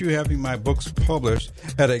just got you having my books published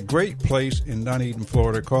at a great place in Dunedin,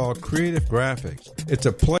 Florida called Creative Graphics. It's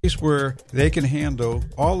a place where they can handle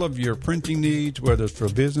all of your printing needs, whether it's for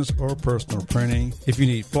business or personal printing. If you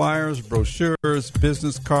need flyers, brochures,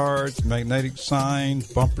 business cards, magnetic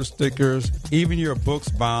signs, bumper stickers, even your books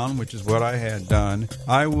bound, which is what I had done,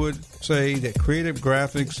 I would say that Creative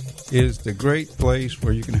Graphics is the great place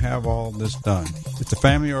where you can have all this done. It's a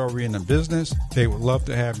family-oriented business. They would love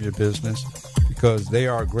to have your business because they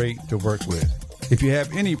are great to work with. If you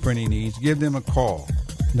have any printing needs, give them a call.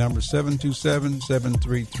 Number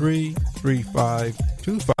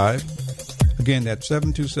 727-733-3525. Again, that's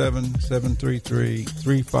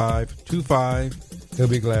 727-733-3525. They'll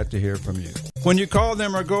be glad to hear from you. When you call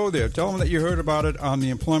them or go there, tell them that you heard about it on the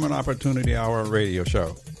Employment Opportunity Hour radio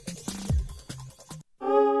show.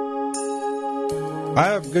 I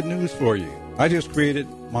have good news for you. I just created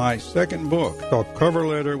my second book called Cover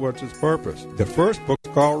Letter, What's Its Purpose? The first book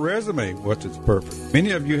is called Resume, What's Its Purpose?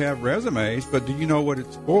 Many of you have resumes, but do you know what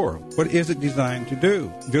it's for? What is it designed to do?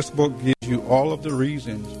 This book gives you you all of the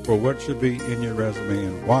reasons for what should be in your resume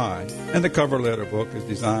and why. And the cover letter book is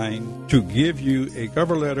designed to give you a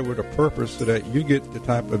cover letter with a purpose so that you get the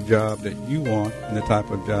type of job that you want and the type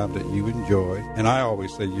of job that you enjoy. And I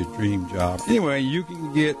always say your dream job. Anyway, you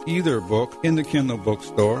can get either book in the Kindle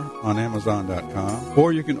bookstore on Amazon.com,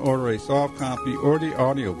 or you can order a soft copy or the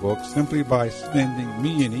audiobook simply by sending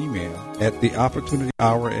me an email at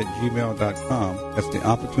theopportunityhour@gmail.com. That's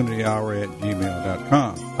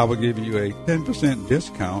theopportunityhour@gmail.com. I will give you a 10%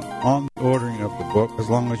 discount on the ordering of the book as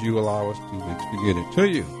long as you allow us 2 weeks to get it to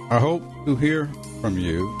you. I hope to hear from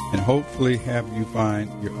you and hopefully have you find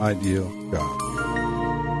your ideal job.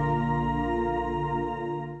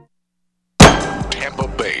 Tampa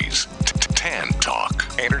Bay's Tan Talk.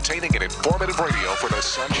 Entertaining and informative radio for the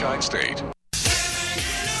Sunshine State.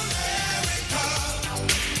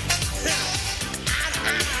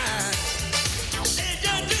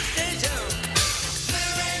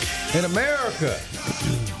 In America,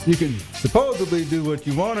 you can supposedly do what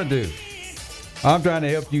you want to do. I'm trying to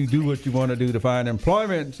help you do what you want to do to find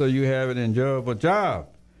employment so you have an enjoyable job.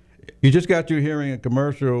 You just got through hearing a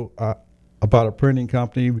commercial about a printing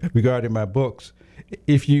company regarding my books.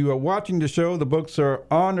 If you are watching the show, the books are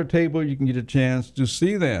on the table. You can get a chance to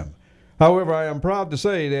see them. However, I am proud to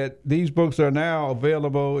say that these books are now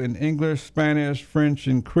available in English, Spanish, French,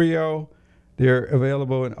 and Creole. They're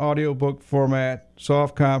available in audiobook format,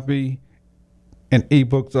 soft copy, and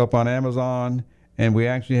ebooks up on Amazon. And we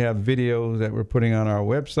actually have videos that we're putting on our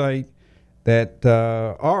website that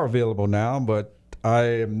are available now, but I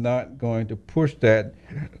am not going to push that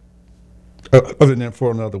other than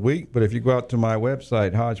for another week. But if you go out to my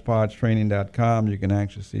website, hodgepodgetraining.com, you can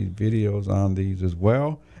actually see videos on these as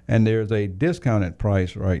well. And there's a discounted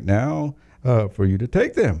price right now for you to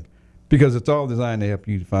take them, because it's all designed to help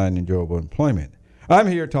you find enjoyable employment. I'm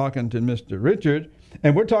here talking to Mr. Richard,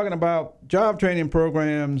 and we're talking about job training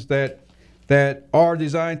programs that are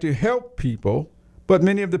designed to help people, but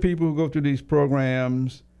many of the people who go through these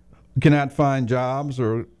programs cannot find jobs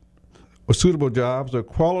or suitable jobs or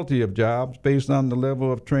quality of jobs based on the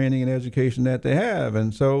level of training and education that they have.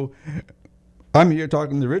 And so I'm here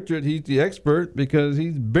talking to Richard. He's the expert because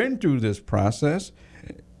he's been through this process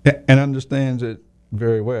and understands it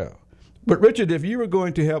very well. But Richard, if you were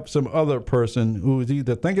going to help some other person who is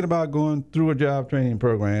either thinking about going through a job training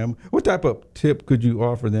program, what type of tip could you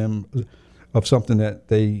offer them of something that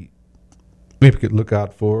they maybe could look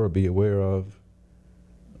out for or be aware of,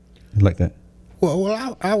 like that?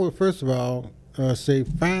 Well, I would first of all say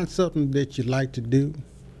find something that you like to do,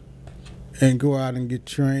 and go out and get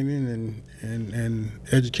training and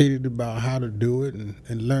educated about how to do it,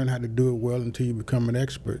 and learn how to do it well until you become an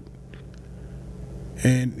expert.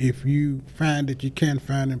 And if you find that you can't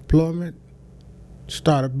find employment,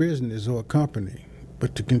 start a business or a company,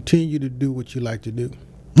 but to continue to do what you like to do.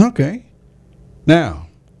 Okay. Now,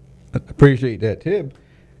 I appreciate that tip.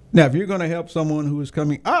 Now, if you're going to help someone who is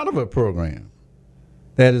coming out of a program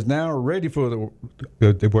that is now ready for the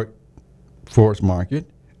workforce market,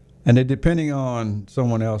 and they're depending on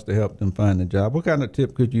someone else to help them find a job, what kind of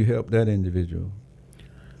tip could you help that individual?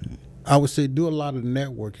 I would say do a lot of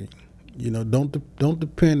networking. Don't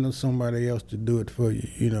depend on somebody else to do it for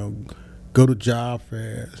you. Go to job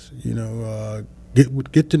fairs.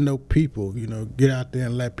 Get to know people. Get out there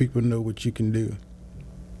and let people know what you can do.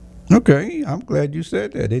 Okay, I'm glad you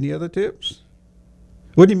said that. Any other tips?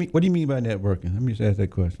 What do you mean? What do you mean by networking? Let me just ask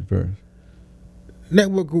that question first.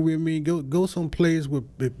 Networking with me, go someplace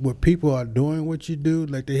where people are doing what you do.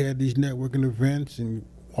 Like they had these networking events, and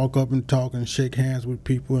walk up and talk and shake hands with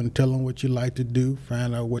people and tell them what you like to do,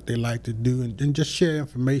 find out what they like to do, and then just share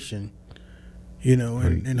information,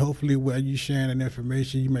 and hopefully while you sharing that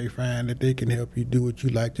information, you may find that they can help you do what you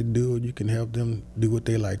like to do, or you can help them do what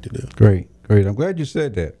they like to do. Great. I'm glad you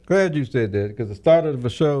said that. Because at the start of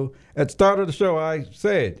the show, I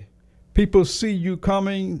said, people see you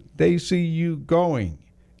coming, they see you going.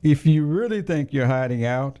 If you really think you're hiding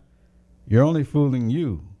out, you're only fooling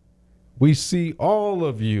you. We see all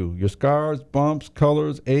of you, your scars, bumps,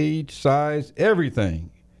 colors, age, size,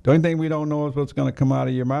 everything. The only thing we don't know is what's going to come out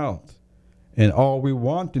of your mouth. And all we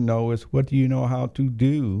want to know is, what do you know how to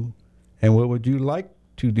do, and what would you like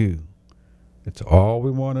to do? It's all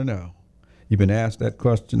we want to know. You've been asked that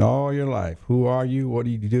question all your life. Who are you? What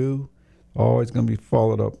do you do? Always going to be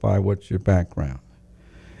followed up by what's your background.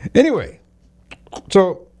 Anyway,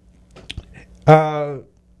 so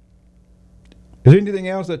is there anything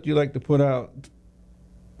else that you like to put out?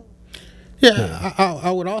 Yeah,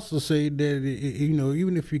 I would also say that,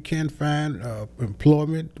 even if you can't find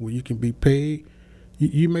employment where you can be paid,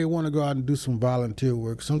 you may want to go out and do some volunteer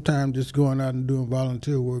work. Sometimes just going out and doing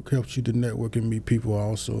volunteer work helps you to network and meet people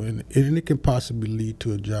also, and it can possibly lead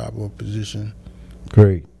to a job or a position.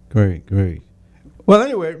 Great. Well,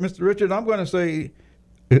 anyway, Mr. Richard, I'm going to say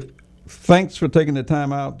thanks for taking the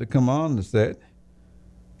time out to come on the set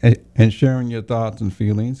and sharing your thoughts and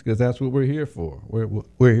feelings, because that's what we're here for.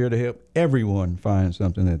 We're here to help everyone find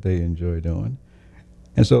something that they enjoy doing.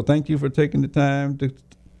 And so thank you for taking the time to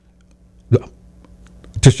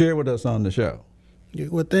share with us on the show. Yeah,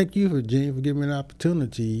 well, thank you, Gene, for giving me an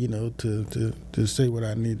opportunity, to say what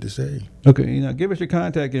I need to say. Okay, give us your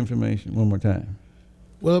contact information one more time.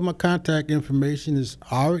 Well, my contact information is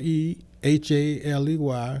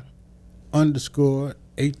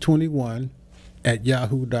REHALEY_821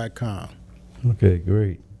 Okay,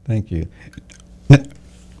 great. Thank you.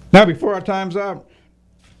 Now, before our time's up,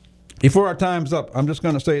 I'm just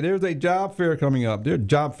going to say there's a job fair coming up. There are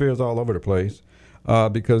job fairs all over the place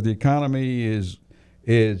because the economy is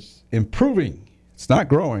improving. It's not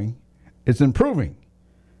growing. It's improving.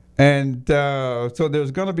 And so there's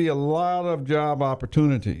going to be a lot of job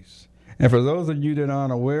opportunities. And for those of you that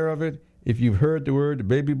aren't aware of it, if you've heard the word the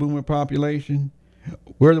baby boomer population,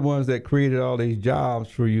 we're the ones that created all these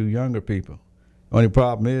jobs for you younger people. Only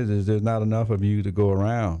problem is there's not enough of you to go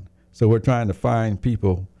around. So we're trying to find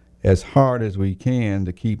people as hard as we can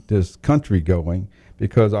to keep this country going,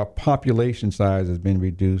 because our population size has been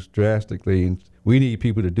reduced drastically, and we need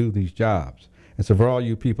people to do these jobs. And so for all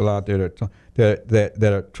you people out there that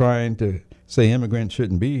are trying to say immigrants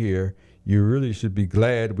shouldn't be here, you really should be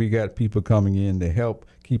glad we got people coming in to help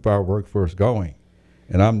keep our workforce going.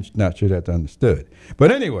 And I'm not sure that's understood.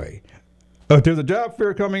 But anyway, there's a job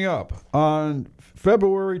fair coming up on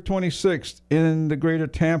February 26th in the greater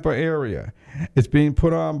Tampa area. It's being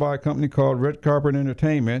put on by a company called Red Carpet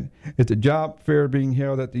Entertainment. It's a job fair being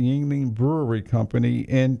held at the Yuengling Brewery Company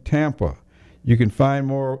in Tampa. You can find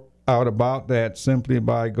more out about that simply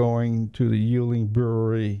by going to the Yuengling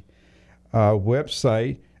Brewery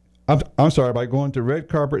website. By going to Red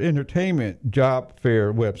Carpet Entertainment job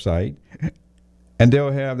fair website, and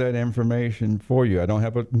they'll have that information for you. I don't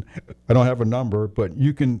have a number, but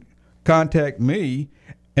you can contact me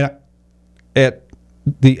at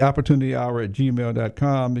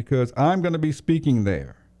theopportunityhour@gmail.com, because I'm going to be speaking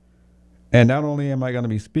there. And not only am I going to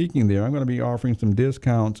be speaking there, I'm going to be offering some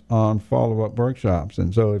discounts on follow-up workshops.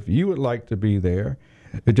 And so if you would like to be there,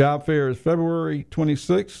 the job fair is February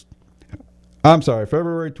 25th.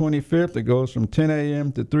 It goes from 10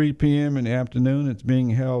 a.m. to 3 p.m. in the afternoon. It's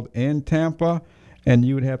being held in Tampa, and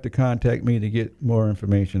you would have to contact me to get more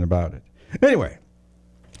information about it. Anyway,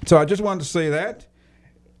 so I just wanted to say that.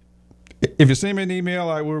 If you send me an email,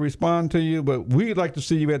 I will respond to you, but we'd like to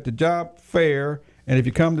see you at the job fair. And if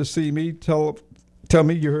you come to see me, tell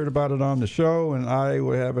me you heard about it on the show, and I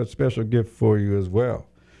will have a special gift for you as well.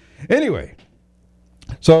 Anyway,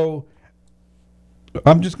 so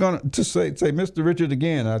I'm just going to say, Mr. Richard,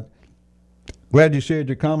 again, I'm glad you shared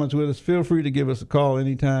your comments with us. Feel free to give us a call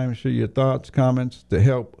anytime, share your thoughts, comments, to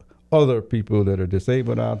help other people that are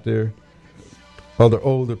disabled out there, other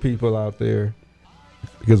older people out there,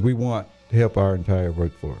 because we want to help our entire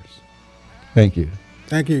workforce. Thank you.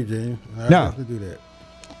 Thank you, Gene. I'd have to do that.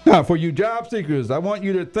 Now, for you job seekers, I want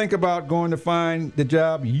you to think about going to find the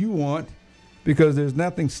job you want, because there's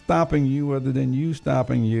nothing stopping you other than you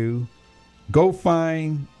stopping you. Go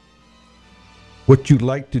find what you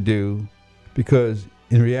like to do, because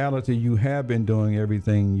in reality, you have been doing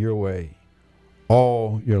everything your way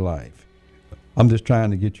all your life. I'm just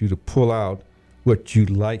trying to get you to pull out what you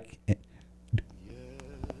like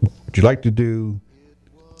to do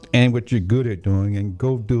and what you're good at doing, and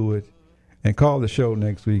go do it, and call the show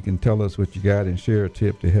next week and tell us what you got and share a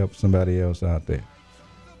tip to help somebody else out there.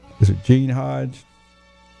 This is Gene Hodge,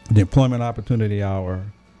 the Employment Opportunity Hour,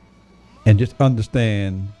 and just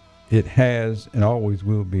understand it has and always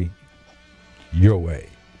will be your way.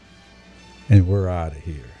 And we're out of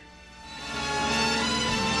here.